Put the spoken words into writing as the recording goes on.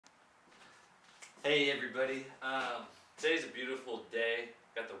Hey everybody, today's a beautiful day.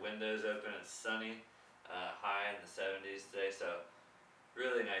 Got the windows open, it's sunny, high in the 70s today, so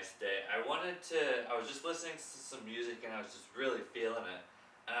really nice day. I was just listening to some music and I was just really feeling it.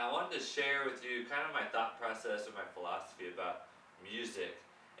 And I wanted to share with you kind of my thought process or my philosophy about music.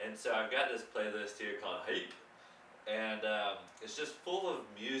 And so I've got this playlist here called Hype, and it's just full of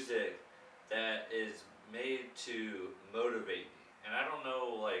music that is made to motivate me. And I don't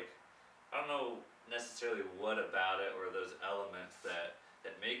know necessarily what about it or those elements that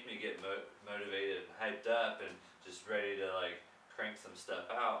make me get motivated and hyped up and just ready to like crank some stuff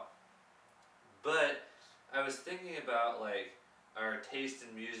out. But I was thinking about like our taste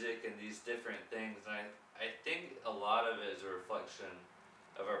in music and these different things, and I think a lot of it is a reflection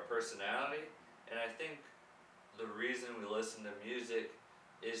of our personality, and I think the reason we listen to music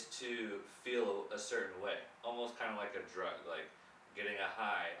is to feel a certain way, almost kind of like a drug, like getting a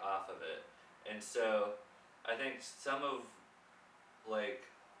high off of it. And so I think some of like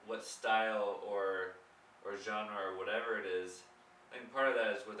what style or genre or whatever it is, I think part of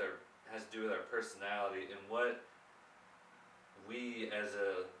that is with our has to do with our personality and what we as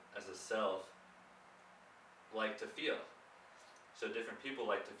a self like to feel. So different people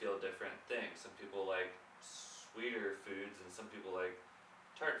like to feel different things. Some people like sweeter foods and some people like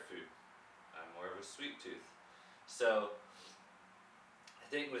tart food. I'm more of a sweet tooth. So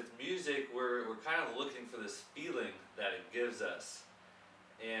I think with music we're kind of looking for this feeling that it gives us.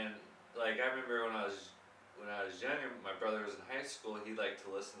 And like I remember when I was younger, my brother was in high school, he liked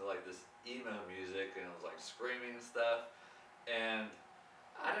to listen to like this emo music and it was like screaming and stuff. And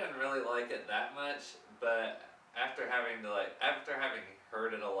I didn't really like it that much, but after having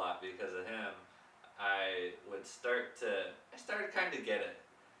heard it a lot because of him, I started kind of get it.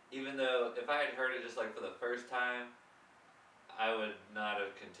 Even though if I had heard it just like for the first time, I would not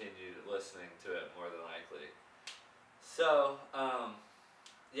have continued listening to it more than likely. So,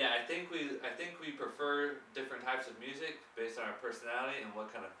 yeah, I think we prefer different types of music based on our personality and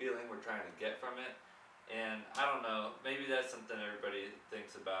what kind of feeling we're trying to get from it. And I don't know, maybe that's something everybody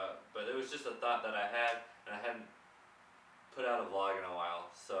thinks about, but it was just a thought that I had, and I hadn't put out a vlog in a while.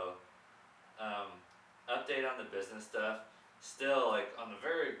 So, um, update on the business stuff. Still, like on the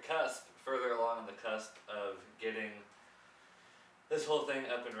very cusp, further along on the cusp of getting this whole thing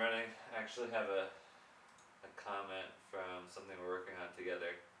up and running. I actually have a comment from something we're working on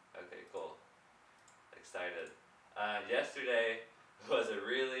together. Okay, cool. Excited. Yesterday was a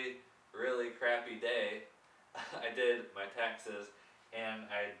really crappy day. I did my taxes and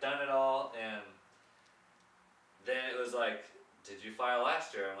I had done it all, and then it was like, did you file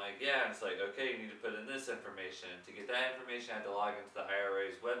last year? I'm like, yeah. And it's like, okay, you need to put in this information. To get that information, I had to log into the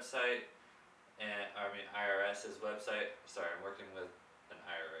IRA's website, and IRS's website. Sorry, I'm working with an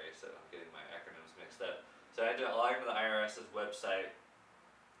IRA, so I'm getting my acronyms mixed up. So I had to log into the IRS's website,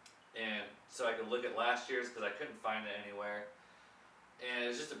 and so I could look at last year's because I couldn't find it anywhere. And it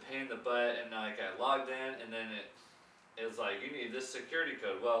was just a pain in the butt. And like I logged in, and then it was like, you need this security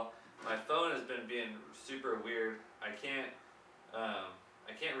code. Well, my phone has been being super weird. I can't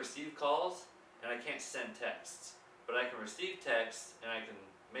receive calls and I can't send texts, but I can receive texts and I can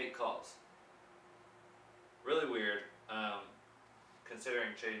make calls. Really weird.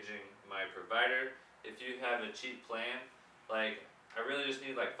 Considering changing my provider. If you have a cheap plan, like I really just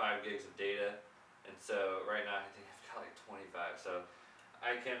need like 5 gigs of data, and so right now I think I've got like 25. So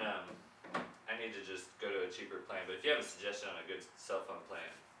I need to just go to a cheaper plan. But if you have a suggestion on a good cell phone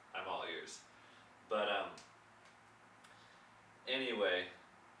plan, I'm all ears. But anyway,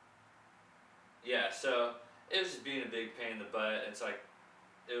 yeah. So it was just being a big pain in the butt. It's like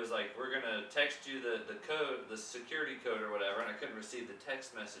it was like, we're gonna text you the code, the security code or whatever, and I couldn't receive the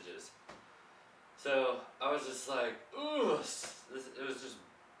text messages. So I was just like, ooh, it was just,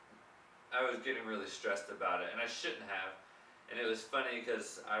 I was getting really stressed about it, and I shouldn't have. And it was funny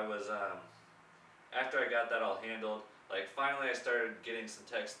because I was, after I got that all handled, like finally I started getting some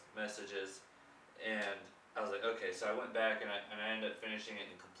text messages, and I was like, okay, so I went back and I ended up finishing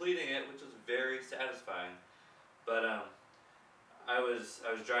it and completing it, which was very satisfying. But I was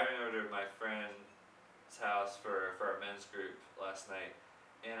driving over to my friend's house for our men's group last night,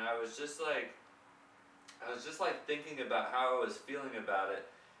 and I was just like thinking about how I was feeling about it.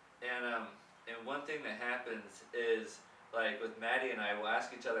 And one thing that happens is, like with Maddie and I, we'll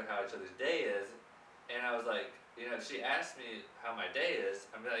ask each other how each other's day is, and I was like, you know, if she asked me how my day is,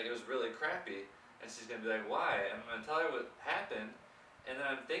 I'm like, it was really crappy, and she's gonna be like, why? And I'm gonna tell her what happened, and then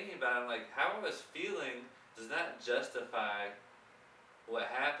I'm thinking about it, I'm like, how I was feeling does not justify what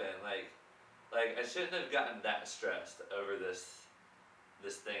happened. Like I shouldn't have gotten that stressed over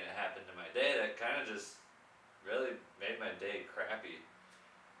this thing that happened in my day that kind of just really made my day crappy.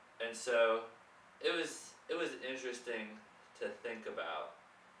 And so it was interesting to think about.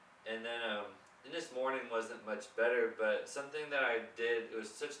 And then and this morning wasn't much better, but something that I did, it was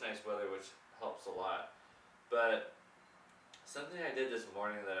such nice weather, which helps a lot. But something I did this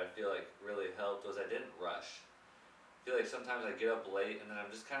morning that I feel like really helped was I didn't rush. I feel like sometimes I get up late and then I'm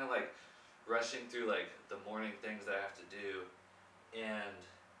just kind of like rushing through like the morning things that I have to do, and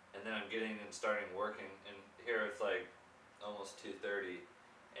then I'm getting and starting working, and here it's like almost 2:30,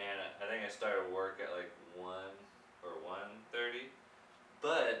 and I think I started work at like 1 or 1:30.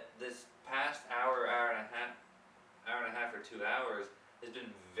 But this past hour, hour and a half or 2 hours has been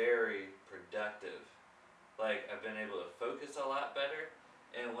very productive. Like I've been able to focus a lot better.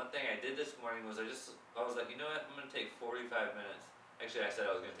 And one thing I did this morning was I was like, you know what, I'm gonna take 45 minutes. Actually, I said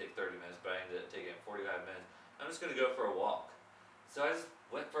I was gonna take 30 minutes, but I ended up taking 45 minutes. I'm just gonna go for a walk. So I just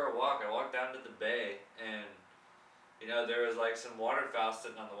went for a walk. I walked down to the bay, and there was like some waterfowl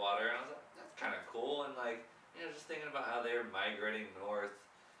sitting on the water, and I was like, that's kind of cool. And like, just thinking about how they're migrating north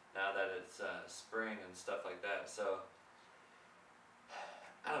now that it's spring and stuff like that. So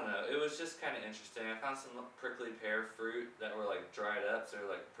I don't know. It was just kind of interesting. I found some prickly pear fruit that were like dried up, so they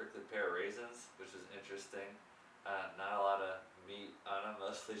were like prickly pear raisins, which was interesting. Not a lot of meat on them,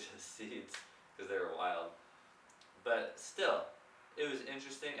 mostly just seeds because they were wild. But still, it was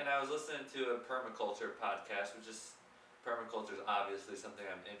interesting. And I was listening to a permaculture podcast, which is permaculture is obviously something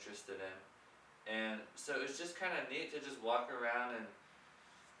I'm interested in. And so it's just kind of neat to just walk around and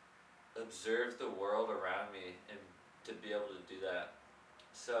observe the world around me and to be able to do that.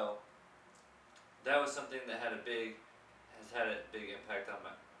 So that was something that has had a big impact on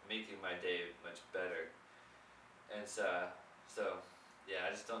making my day much better. And so yeah,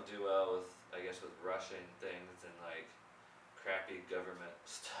 I just don't do well with, I guess, with rushing things and like crappy government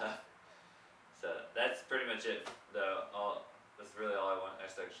stuff. So that's pretty much it though. That's really all I want.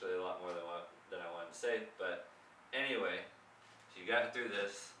 That's actually a lot more than I wanted to say. But anyway, if you got through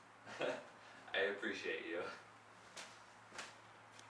this,